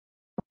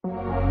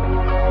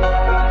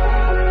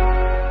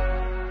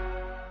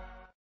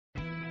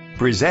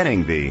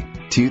Presenting the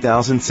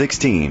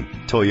 2016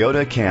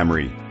 Toyota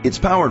Camry. It's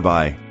powered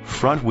by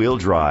front-wheel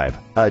drive,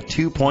 a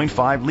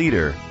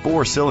 2.5-liter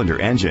four-cylinder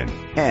engine,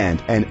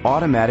 and an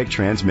automatic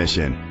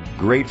transmission.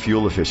 Great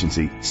fuel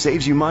efficiency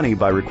saves you money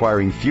by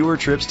requiring fewer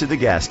trips to the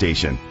gas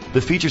station.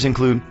 The features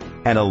include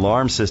an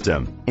alarm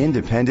system,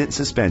 independent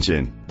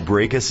suspension,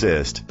 brake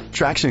assist,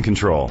 traction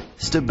control,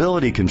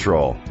 stability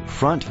control,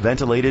 front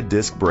ventilated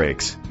disc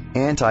brakes,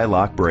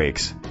 anti-lock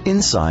brakes.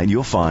 Inside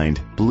you'll find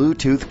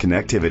Bluetooth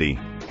connectivity,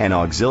 an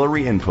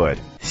auxiliary input,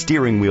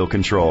 steering wheel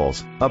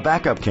controls, a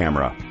backup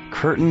camera,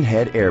 curtain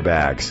head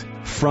airbags,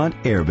 front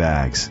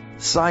airbags,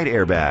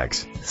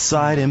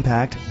 side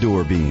impact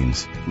door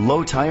beams,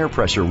 low tire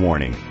pressure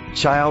warning,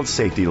 child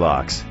safety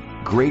locks.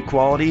 Great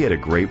quality at a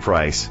great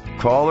price.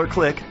 Call or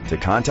click to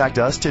contact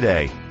us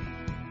today.